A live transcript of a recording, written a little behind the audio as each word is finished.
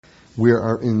We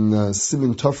are in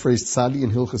Siman Tafreis Tzadi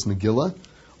in Hilchas Megillah.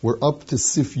 We're up to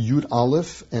Sif Yud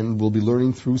Aleph, and we'll be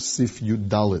learning through Sif Yud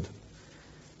Dalid.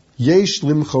 Yesh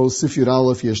limchos Sif Yud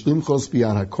Aleph yesh limchos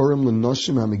biyad hakorim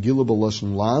l'noshim ha-Megillah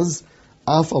b'lashon laz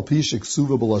af al pi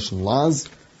sheksuva b'lashon laz.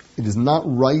 It is not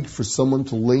right for someone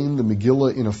to learn the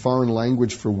Megillah in a foreign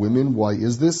language for women. Why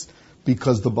is this?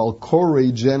 Because the Bal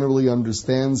Koreh generally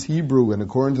understands Hebrew, and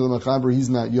according to the Mechaber, he's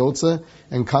not Yotze,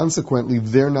 and consequently,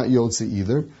 they're not Yotze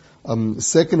either.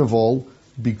 Second of all,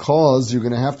 because you're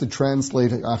going to have to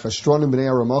translate Achashtronim b'nei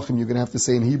Aramachim, you're going to have to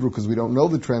say in Hebrew because we don't know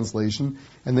the translation,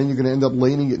 and then you're going to end up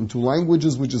laning it in two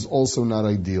languages, which is also not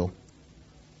ideal.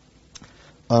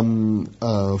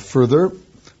 Further,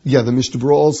 the Mishnah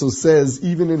Berurah also says,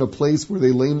 even in a place where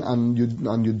they lane on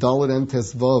Yudalit and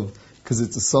Tesvav, because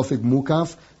it's a suffix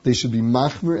mukaf, they should be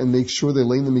machmir and make sure they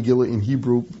lane the Megillah in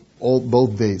Hebrew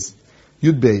both days.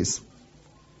 Yud Beis.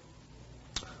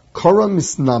 Kara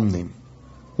misnamnim.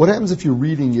 What happens if you're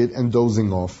reading it and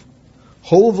dozing off?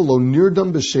 Hol v'lo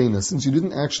nirdam b'shena. Since you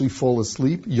didn't actually fall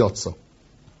asleep, yotza.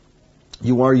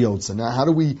 You are yotza. Now, how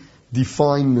do we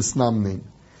define misnamnim?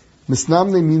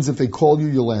 Misnamnim means if they call you,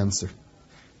 you'll answer.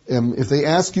 If they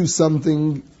ask you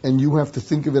something and you have to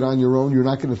think of it on your own, you're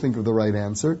not going to think of the right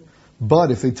answer.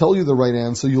 But if they tell you the right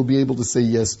answer, you'll be able to say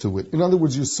yes to it. In other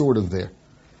words, you're sort of there.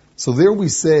 So there we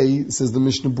say, says the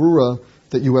Mishnah Berurah,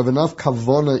 that you have enough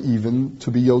kavana even to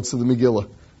be yotza the Megillah,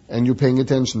 and you're paying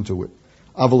attention to it.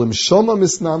 Avalim shoma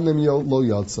misnamnem lo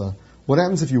yotza. What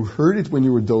happens if you heard it when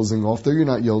you were dozing off? There you're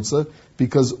not yotza,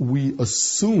 because we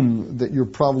assume that you're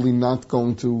probably not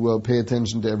going to pay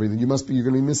attention to everything. You're going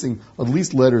to be missing at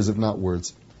least letters, if not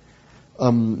words.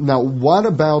 Now, what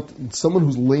about someone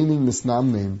who's laning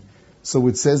misnamnem? So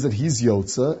it says that he's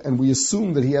yotza, and we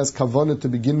assume that he has kavana to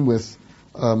begin with.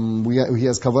 He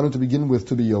has kavana to begin with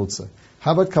to be yotza.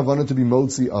 How about kavana to be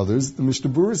motzi others? The Mishnah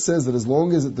Berurah says that as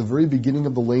long as at the very beginning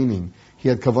of the laning he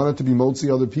had kavana to be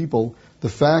motzi other people, the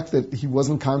fact that he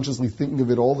wasn't consciously thinking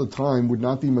of it all the time would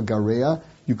not be magareya.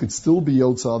 You could still be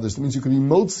yotza others. It means you could be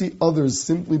motzi others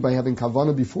simply by having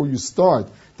kavana before you start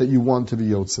that you want to be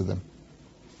yotza them.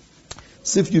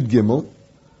 Sif Yud Gimel,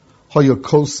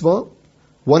 Hayakosva.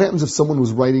 What happens if someone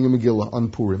was writing a Megillah on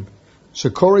Purim?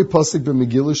 Shekori pasik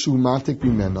b'Megillah shu matik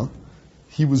b'mena.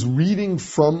 He was reading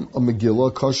from a Megillah,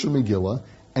 a kosher Megillah,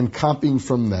 and copying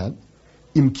from that.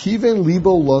 Im kiven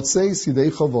libo lotze sidei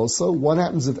chavosa. What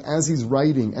happens if, as he's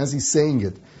writing, as he's saying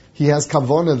it, he has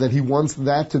kavana that he wants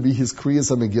that to be his kriyas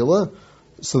Megillah?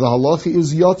 So the halacha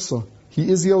is yotza.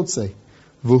 He is yotze.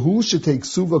 V'hu shetek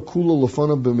suva kula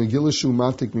lefana b'Megillah shu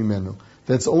matik mimenu.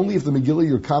 That's only if the Megillah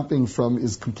you're copying from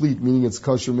is complete, meaning it's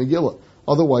kosher Megillah.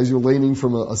 Otherwise, you're laning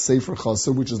from a sefer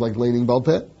chaser, which is like laning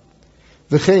balpeh.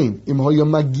 V'chein im hoya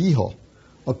magiho.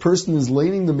 A person is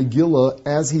laning the Megillah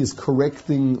as he is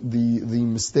correcting the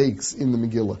mistakes in the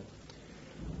Megillah.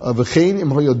 V'chein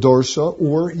im hoya dorsha,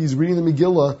 or he's reading the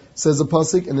Megillah, says a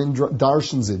pasuk, and then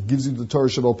darshans it, gives you the Torah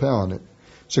Shabbat on it.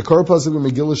 Shekar pasuk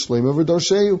Megillah shlema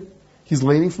v'darsheyu. He's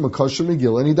laning from a kosher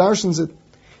Megillah, and he darshans it.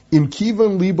 Im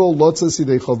kivan libo lotza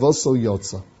sidei chavaso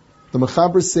yotza. The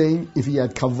Mechaber is saying, if he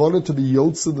had kavana to be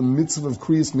yotza, the mitzvah of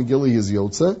kriyas Megillah is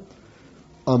yotza.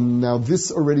 Now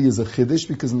this already is a chiddush,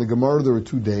 because in the Gemara there are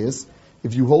two days.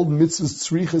 If you hold mitzvahs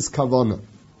tzrichas kavana,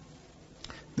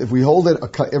 if we hold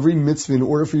that every mitzvah, in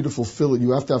order for you to fulfill it,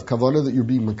 you have to have kavana that you're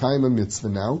being mekayim a mitzvah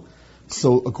now.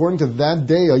 So according to that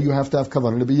day, you have to have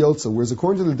kavana to be yotza. Whereas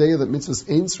according to the day that mitzvahs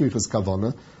ain't tzrichas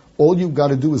kavana, all you've got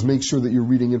to do is make sure that you're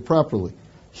reading it properly.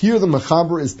 Here the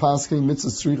Mechaber is pasking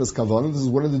mitzvahs tzrichas kavana. This is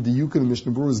one of the diyukim the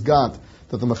Mishnah Berurah has got,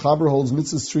 that the Mechaber holds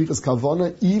mitzvahs tzrichas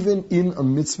kavana even in a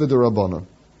mitzvah derabana.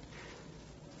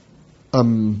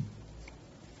 V'lo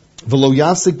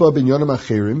yasik ba binyanim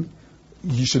acherim.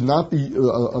 You should not be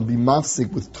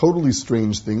mafsik with totally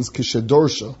strange things.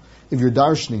 Kishedorsha, if you're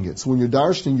darshaning it. So when you're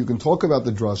darshaning, you can talk about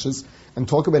the drushes and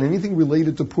talk about anything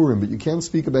related to Purim, but you can't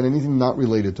speak about anything not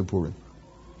related to Purim.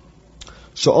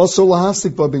 Also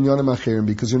lahafsik ba binyanim acherim,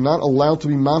 because you're not allowed to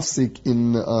be mafsik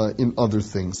in other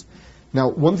things. Now,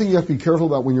 one thing you have to be careful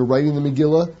about when you're writing the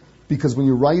Megillah, because when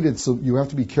you write it, so you have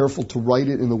to be careful to write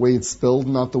it in the way it's spelled,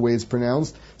 not the way it's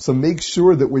pronounced. So make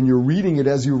sure that when you're reading it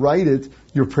as you write it,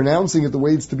 you're pronouncing it the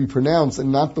way it's to be pronounced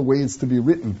and not the way it's to be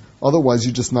written. Otherwise,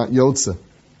 you're just not yotze.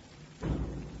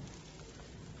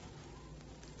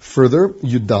 Further,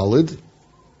 Yudalid.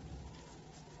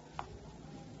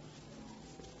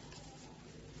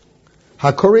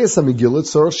 HaKorei HaMegillah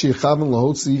tzorach sheyichaven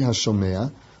lahotzi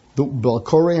hashomea. The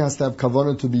Balkorei has to have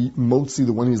kavana to be motzi,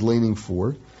 the one he's laning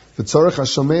for. V'tzorach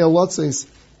hashomea lotzes,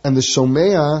 and the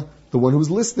shomea, the one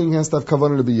who's listening, has to have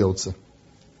kavana to be yotze.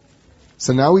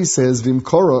 So now he says,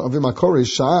 Vimakore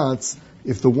Shatz,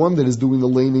 if the one that is doing the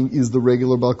laning is the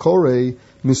regular Balkore,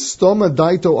 Mistoma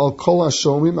Daito al Kol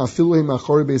Hashomim Afilu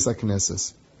Machore Beis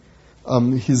HaKnesses.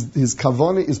 His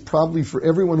kavanah is probably for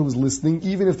everyone who is listening,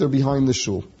 even if they're behind the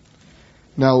shul.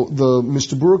 Now, the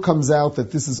Mishtabura comes out that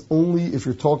this is only if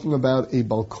you're talking about a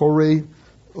Balkore,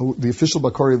 the official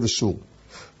Balkore of the shul.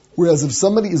 Whereas if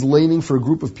somebody is laning for a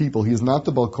group of people, he is not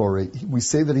the Balkore. We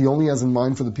say that he only has in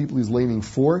mind for the people he's laning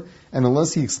for, and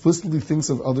unless he explicitly thinks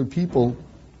of other people,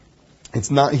 he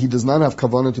does not have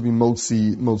kavanah to be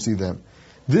motzi them.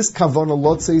 This kavanah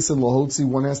lotzeis and lahotzi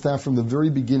one has to have from the very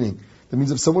beginning. That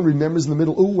means if someone remembers in the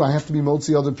middle, I have to be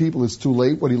motzi other people, it's too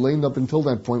late. What he laned up until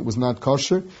that point was not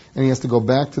kosher, and he has to go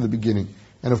back to the beginning.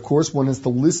 And of course, one has to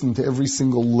listen to every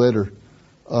single letter.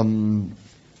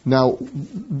 Now,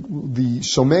 the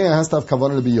shomea has to have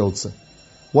kavanah to be yotze.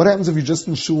 What happens if you're just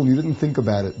in shul and you didn't think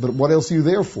about it? But what else are you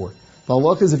there for? The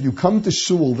halakha is if you come to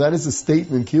shul, that is a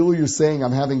statement. Kilu, you're saying,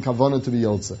 I'm having kavanah to be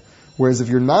yotze. Whereas if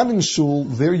you're not in shul,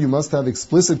 there you must have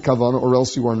explicit kavanah or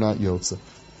else you are not yotze.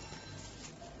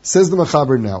 Says the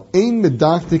Mechaber now, Ein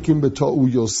medaktikim b'to'u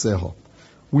yoseho.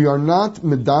 We are not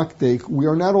medaktik, we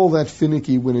are not all that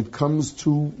finicky when it comes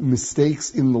to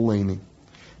mistakes in the laning.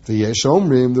 The Yesh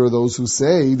Omrim, there are those who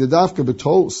say, the dafka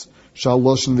b'tos, shal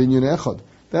loshen vinyan echad.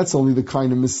 That's only the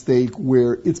kind of mistake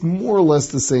where it's more or less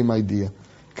the same idea.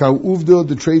 Kau uvdo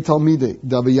de trei talmidei,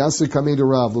 dabayasir kamei de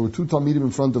Rav. There were two talmidim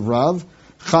in front of Rav,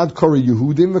 chad kore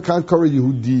Yehudim, v'chad kore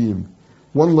Yehudim.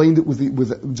 One laned it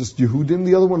with just Yehudim,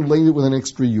 the other one laned it with an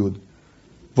extra Yud.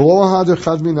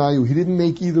 He didn't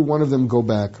make either one of them go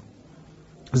back.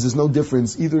 Because there's no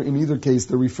difference. In either case,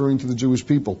 they're referring to the Jewish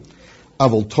people.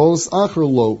 Avol tos acher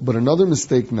lo, but another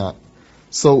mistake not.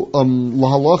 So,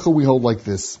 lahalacha we hold like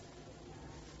this.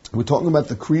 We're talking about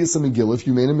the Kriyas HaMegillah. If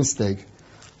you made a mistake,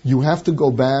 you have to go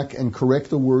back and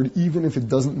correct a word even if it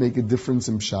doesn't make a difference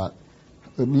in pshat.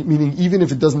 Meaning, even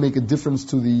if it doesn't make a difference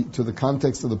to the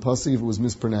context of the pasuk, if it was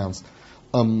mispronounced.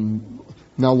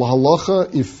 Now,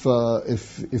 lahalacha,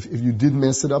 if you did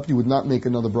mess it up, you would not make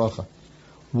another bracha.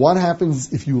 What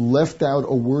happens if you left out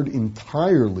a word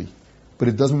entirely, but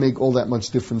it doesn't make all that much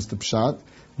difference to pshat?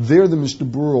 There, the Mishnah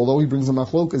Berurah, although he brings a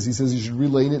machlokas, he says you should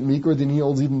relane it mikra, then he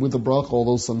holds even with a bracha,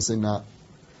 although some say not.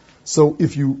 So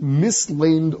if you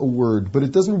mislaned a word, but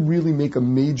it doesn't really make a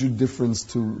major difference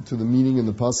to the meaning in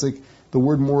the pasuk, the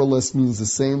word more or less means the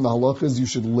same. The halacha is you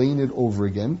should lane it over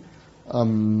again,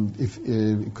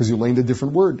 because you laned a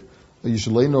different word. You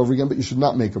should lane it over again, but you should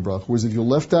not make a bracha. Whereas if you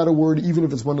left out a word, even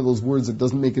if it's one of those words that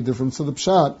doesn't make a difference to the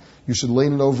pshat, you should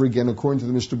lane it over again according to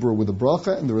the Mishnah Berurah with a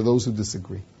bracha, and there are those who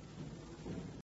disagree.